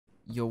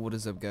Yo, what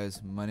is up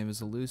guys, my name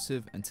is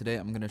Illusive and today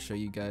I'm going to show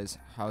you guys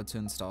how to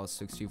install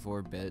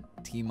 64-bit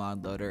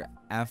tModloader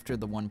after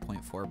the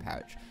 1.4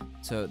 patch.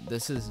 So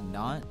this is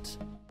not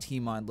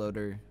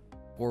tModloader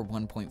for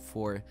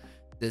 1.4,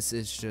 this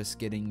is just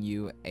getting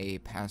you a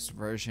past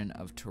version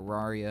of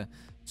Terraria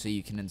so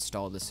you can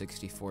install the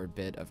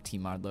 64-bit of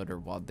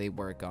tModloader while they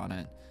work on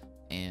it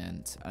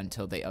and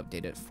until they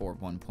update it for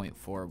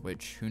 1.4,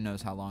 which who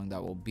knows how long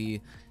that will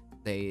be.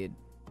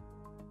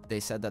 They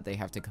said that they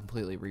have to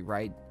completely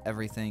rewrite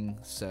everything,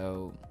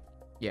 so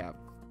yeah,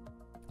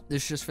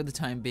 this is just for the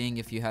time being.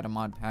 If you had a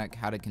mod pack,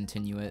 how to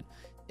continue it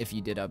if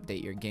you did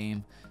update your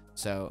game.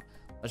 So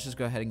let's just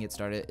go ahead and get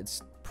started.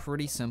 It's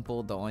pretty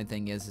simple. The only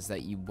thing is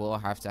that you will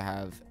have to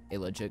have a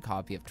legit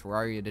copy of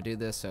Terraria to do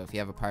this, so if you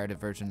have a pirated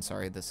version,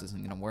 sorry, this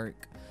isn't gonna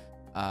work.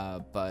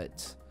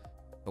 But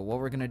what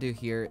we're gonna do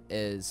here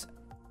is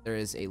there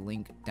is a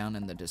link down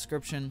in the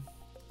description.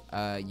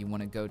 You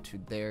want to go to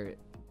there.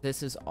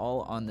 This is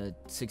all on the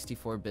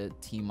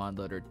 64-bit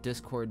tModloader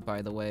Discord,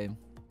 by the way.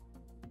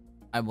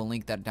 I will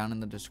link that down in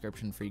the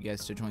description for you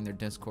guys to join their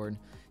Discord.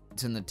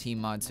 It's in the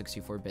tMod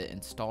 64-bit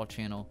install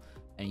channel,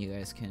 and you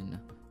guys can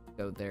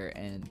go there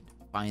and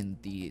find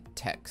the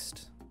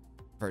text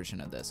version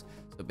of this.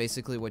 So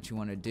basically what you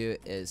want to do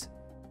is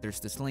there's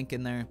this link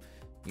in there.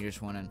 You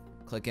just want to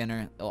click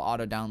enter. It'll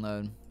auto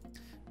download,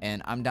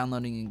 and I'm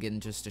downloading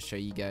again just to show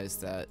you guys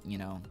that, you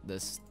know,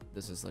 this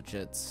is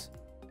legit.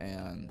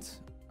 And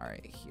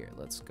alright, here,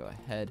 let's go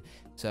ahead.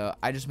 So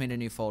I just made a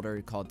new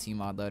folder called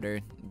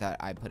tModloader that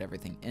I put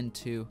everything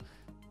into.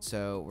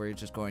 So we're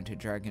just going to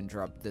drag and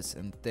drop this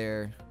in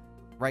there.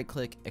 Right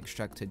click,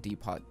 extract to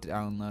dpot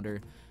downloader,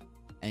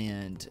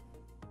 and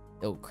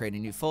it'll create a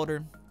new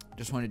folder.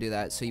 Just want to do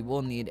that. So you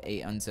will need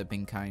a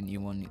unzipping kind,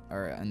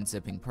 or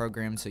unzipping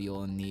program. So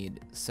you'll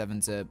need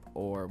 7-zip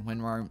or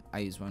WinRAR. I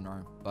use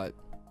WinRAR, but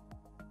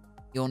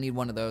you'll need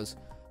one of those.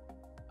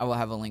 I will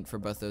have a link for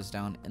both those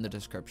down in the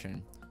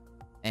description.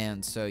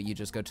 And so you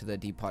just go to the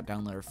dpot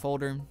downloader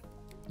folder.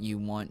 You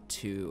want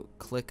to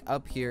click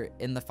up here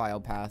in the file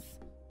path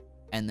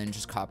and then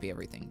just copy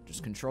everything.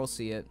 Just Control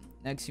C it.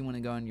 Next, you want to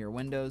go in your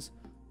Windows,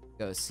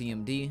 go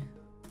CMD,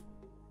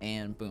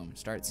 and boom,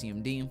 start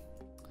CMD.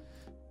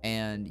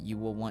 And you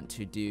will want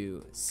to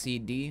do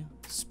CD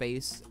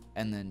space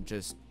and then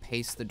just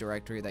paste the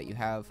directory that you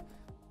have.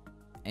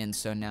 And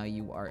so now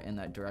you are in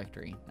that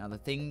directory. Now the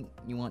thing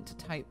you want to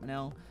type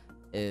now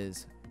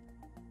is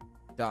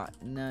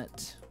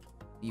 .NET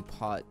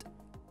dpot,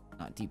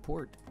 not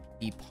dport,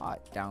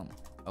 dpot down.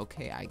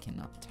 Okay, I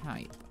cannot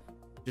type.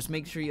 Just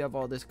make sure you have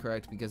all this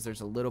correct because there's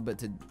a little bit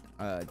to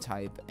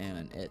type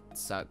and it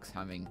sucks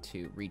having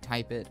to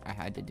retype it. I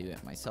had to do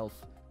it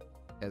myself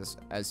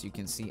as you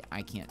can see,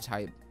 I can't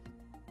type.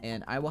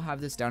 And I will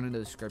have this down in the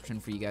description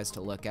for you guys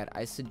to look at.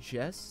 I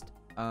suggest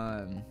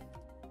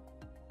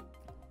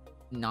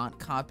not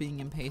copying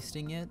and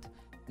pasting it.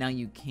 Now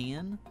you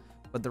can,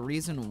 but the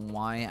reason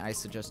why I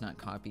suggest not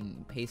copying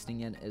and pasting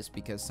it is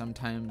because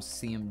sometimes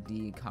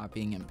CMD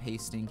copying and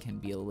pasting can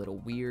be a little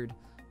weird,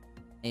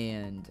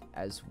 and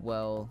as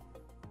well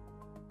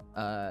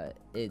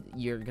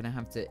you're gonna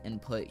have to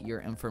input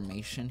your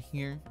information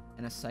here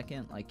in a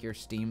second, like your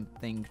Steam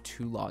thing,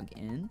 to log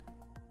in,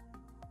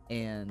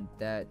 and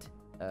that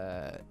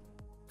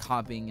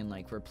copying and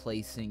like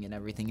replacing and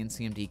everything in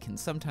CMD can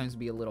sometimes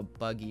be a little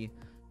buggy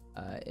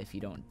if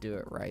you don't do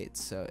it right.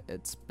 So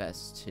it's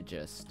best to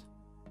just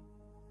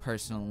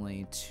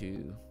personally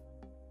to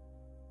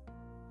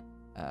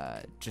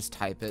just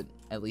type it.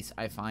 At least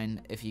I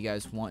find if you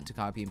guys want to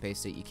copy and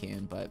paste it, you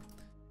can. But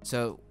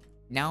so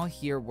now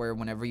here, where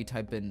whenever you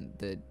type in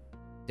the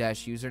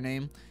dash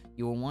username,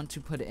 you will want to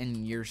put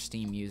in your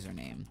Steam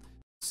username.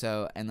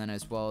 So, and then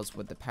as well as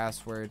with the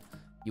password,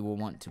 you will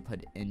want to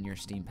put in your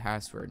Steam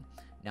password.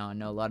 Now I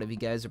know a lot of you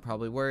guys are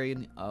probably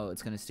worried, oh,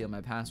 it's gonna steal my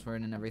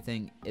password and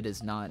everything. It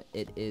is not.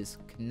 It is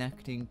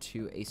connecting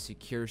to a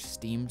secure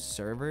Steam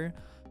server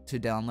to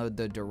download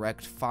the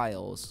direct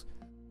files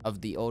of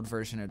the old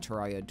version of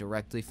Terraria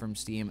directly from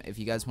Steam. If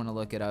you guys want to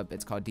look it up,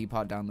 it's called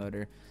dpot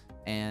downloader,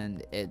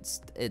 and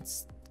it's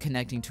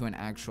connecting to an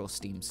actual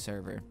Steam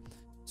server.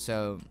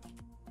 So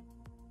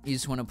you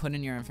just want to put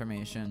in your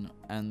information,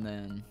 and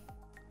then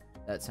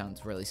that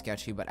sounds really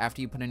sketchy, but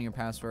after you put in your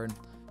password,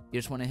 you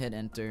just want to hit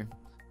enter.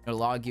 It'll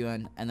log you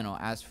in, and then it'll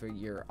ask for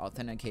your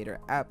authenticator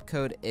app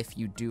code if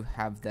you do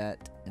have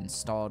that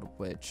installed,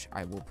 which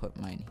I will put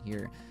mine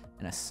here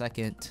in a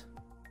second.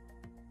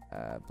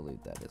 I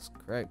believe that is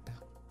correct.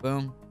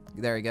 Boom,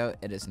 there we go.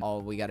 It is.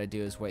 All we got to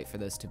do is wait for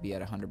this to be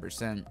at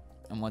 100%,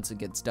 and once it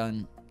gets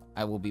done,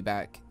 I will be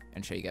back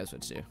and show you guys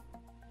what to do.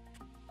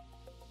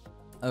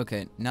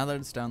 Okay, now that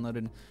it's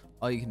downloaded,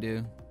 all you can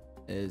do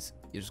is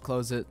you just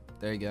close it.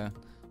 There you go.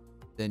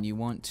 Then you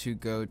want to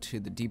go to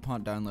the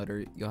dpot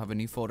downloader. You'll have a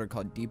new folder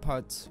called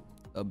dpots.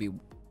 It'll be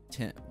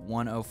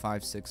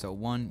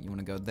 105601. You want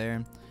to go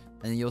there,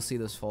 and you'll see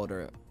this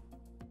folder.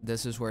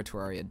 This is where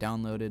Terraria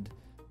downloaded.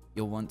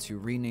 You'll want to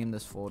rename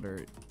this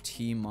folder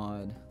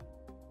tmod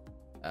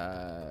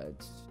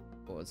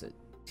what was it,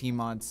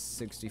 tMod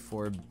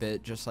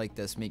 64-bit, just like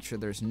this. Make sure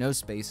there's no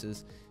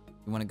spaces.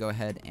 You want to go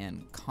ahead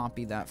and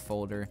copy that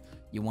folder.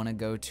 You want to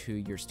go to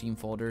your Steam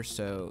folder.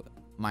 So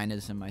mine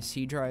is in my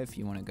C drive.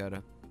 You want to go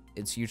to,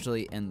 it's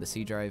usually in the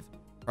C drive,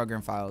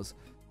 program files,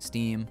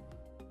 Steam,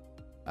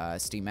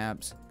 Steam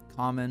apps,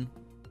 common,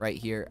 right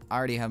here. I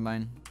already have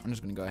mine. I'm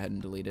just going to go ahead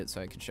and delete it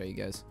so I can show you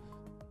guys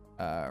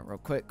real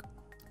quick.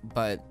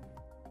 But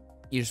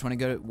you just want to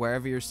go to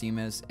wherever your Steam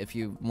is. If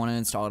you want to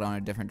install it on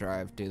a different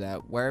drive, do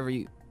that.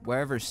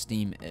 Wherever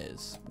Steam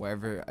is,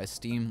 wherever a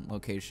Steam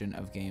location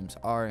of games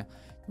are,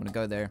 you want to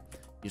go there.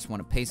 You just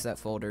want to paste that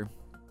folder.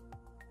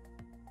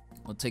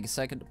 It'll take a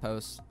second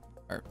to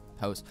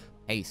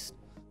paste.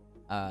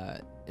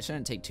 It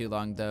shouldn't take too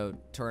long though.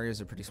 Terraria is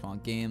a pretty small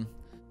game.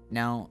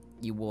 Now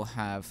you will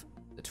have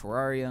the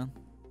Terraria,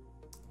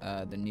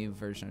 the new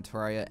version of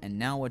Terraria, and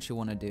now what you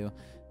want to do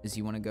is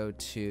you want to go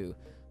to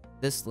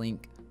this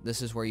link.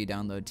 This is where you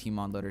download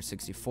tModloader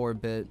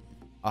 64-bit.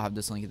 I'll have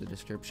this link in the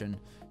description.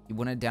 You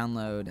want to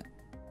download,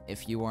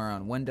 if you are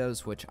on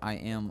Windows, which I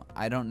am.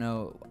 I don't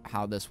know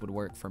how this would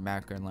work for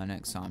Mac or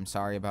Linux, so I'm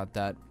sorry about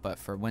that. But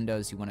for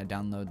Windows, you want to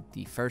download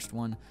the first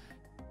one.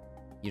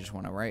 You just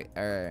want to right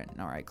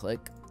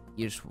click.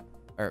 You just,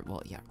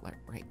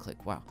 right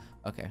click. Wow.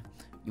 Okay.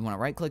 You want to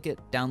right click it,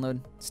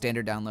 download,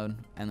 standard download,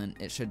 and then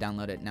it should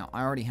download it. Now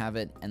I already have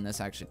it, and this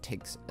actually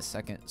takes a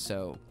second,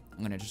 so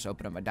I'm gonna just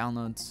open up my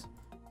downloads.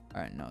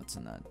 All right, no, it's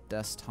in the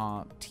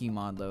desktop,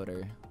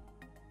 tModloader.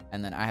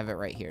 And then I have it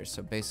right here.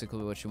 So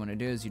basically what you want to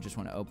do is you just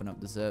want to open up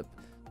the zip.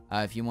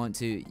 If you want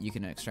to, you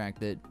can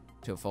extract it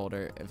to a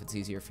folder if it's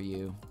easier for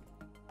you.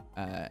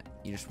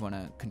 You just want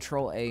to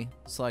Control A,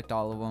 select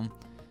all of them,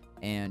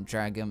 and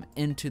drag them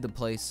into the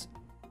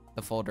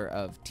folder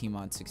of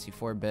tMod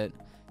 64-bit.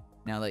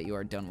 Now that you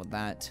are done with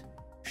that,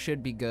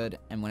 should be good.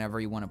 And whenever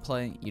you want to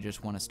play, you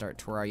just want to start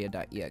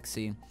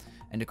terraria.exe.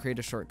 And to create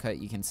a shortcut,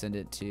 you can send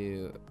it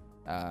to,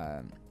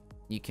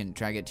 you can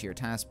drag it to your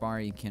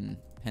taskbar, you can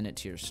pin it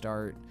to your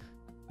start,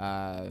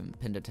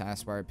 pin to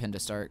taskbar, pin to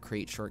start,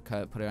 create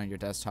shortcut, put it on your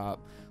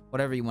desktop,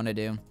 whatever you want to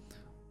do.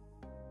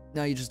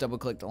 Now you just double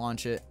click to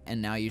launch it,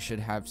 and now you should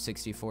have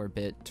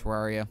 64-bit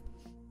Terraria.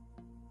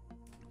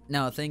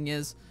 Now the thing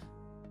is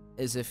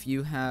if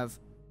you have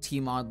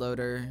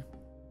tModloader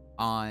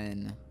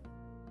on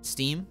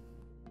Steam,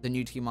 the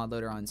new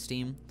tModloader on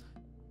Steam,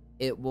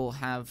 it will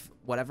have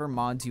whatever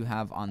mods you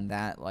have on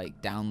that,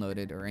 like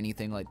downloaded or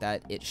anything like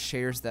that. It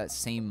shares that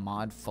same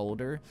mod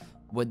folder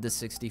with the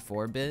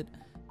 64-bit,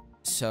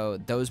 so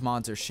those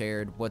mods are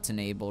shared. What's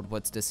enabled,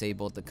 what's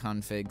disabled, the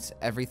configs,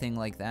 everything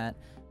like that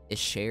is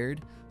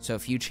shared. So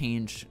if you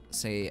change,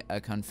 say, a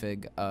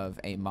config of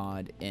a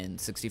mod in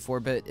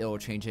 64-bit, it will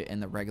change it in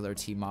the regular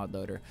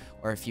tModloader.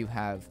 Or if you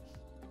have,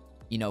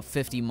 you know,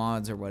 50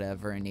 mods or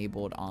whatever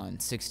enabled on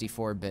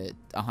 64-bit,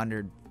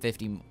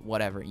 150,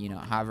 whatever, you know,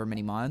 however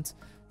many mods,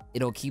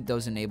 it'll keep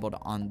those enabled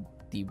on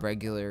the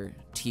regular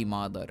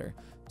tModloader.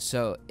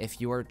 So if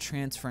you are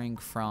transferring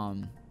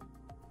from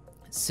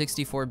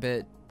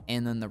 64-bit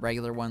and then the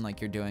regular one,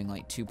 like you're doing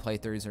like 2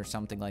 playthroughs or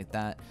something like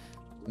that,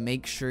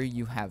 make sure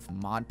you have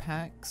mod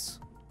packs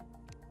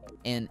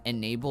and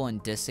enable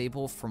and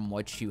disable from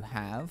what you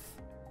have,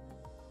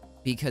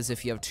 because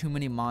if you have too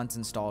many mods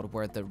installed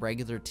where the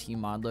regular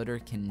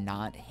tModloader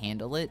cannot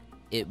handle it,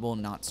 it will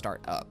not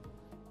start up.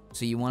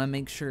 So you want to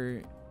make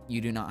sure you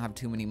do not have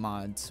too many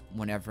mods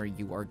whenever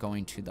you are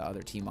going to the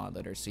other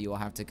tModloader, so you will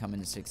have to come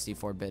into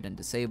 64-bit and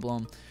disable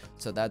them.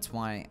 So that's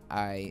why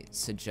I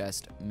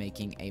suggest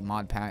making a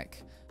mod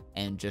pack,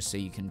 and just so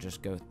you can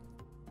just go,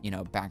 you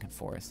know, back and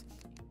forth.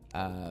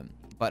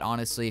 But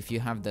honestly, if you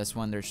have this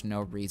one, there's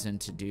no reason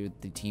to do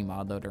the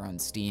tModloader on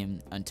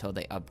Steam until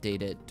they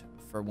update it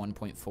for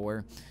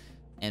 1.4,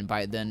 and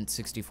by then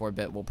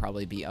 64-bit will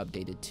probably be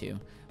updated too.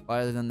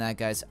 But other than that,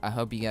 guys, I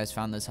hope you guys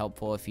found this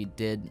helpful. If you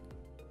did,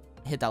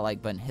 hit that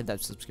like button, hit that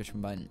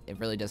subscription button. It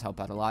really does help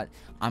out a lot.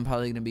 I'm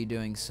probably going to be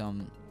doing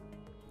some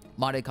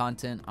modded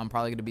content. I'm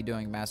probably going to be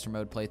doing master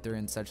mode playthrough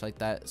and such like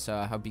that, so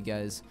I hope you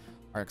guys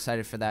are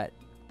excited for that.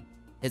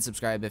 Hit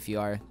subscribe if you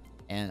are,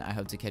 and I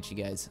hope to catch you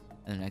guys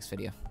in the next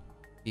video.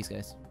 Peace,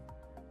 guys.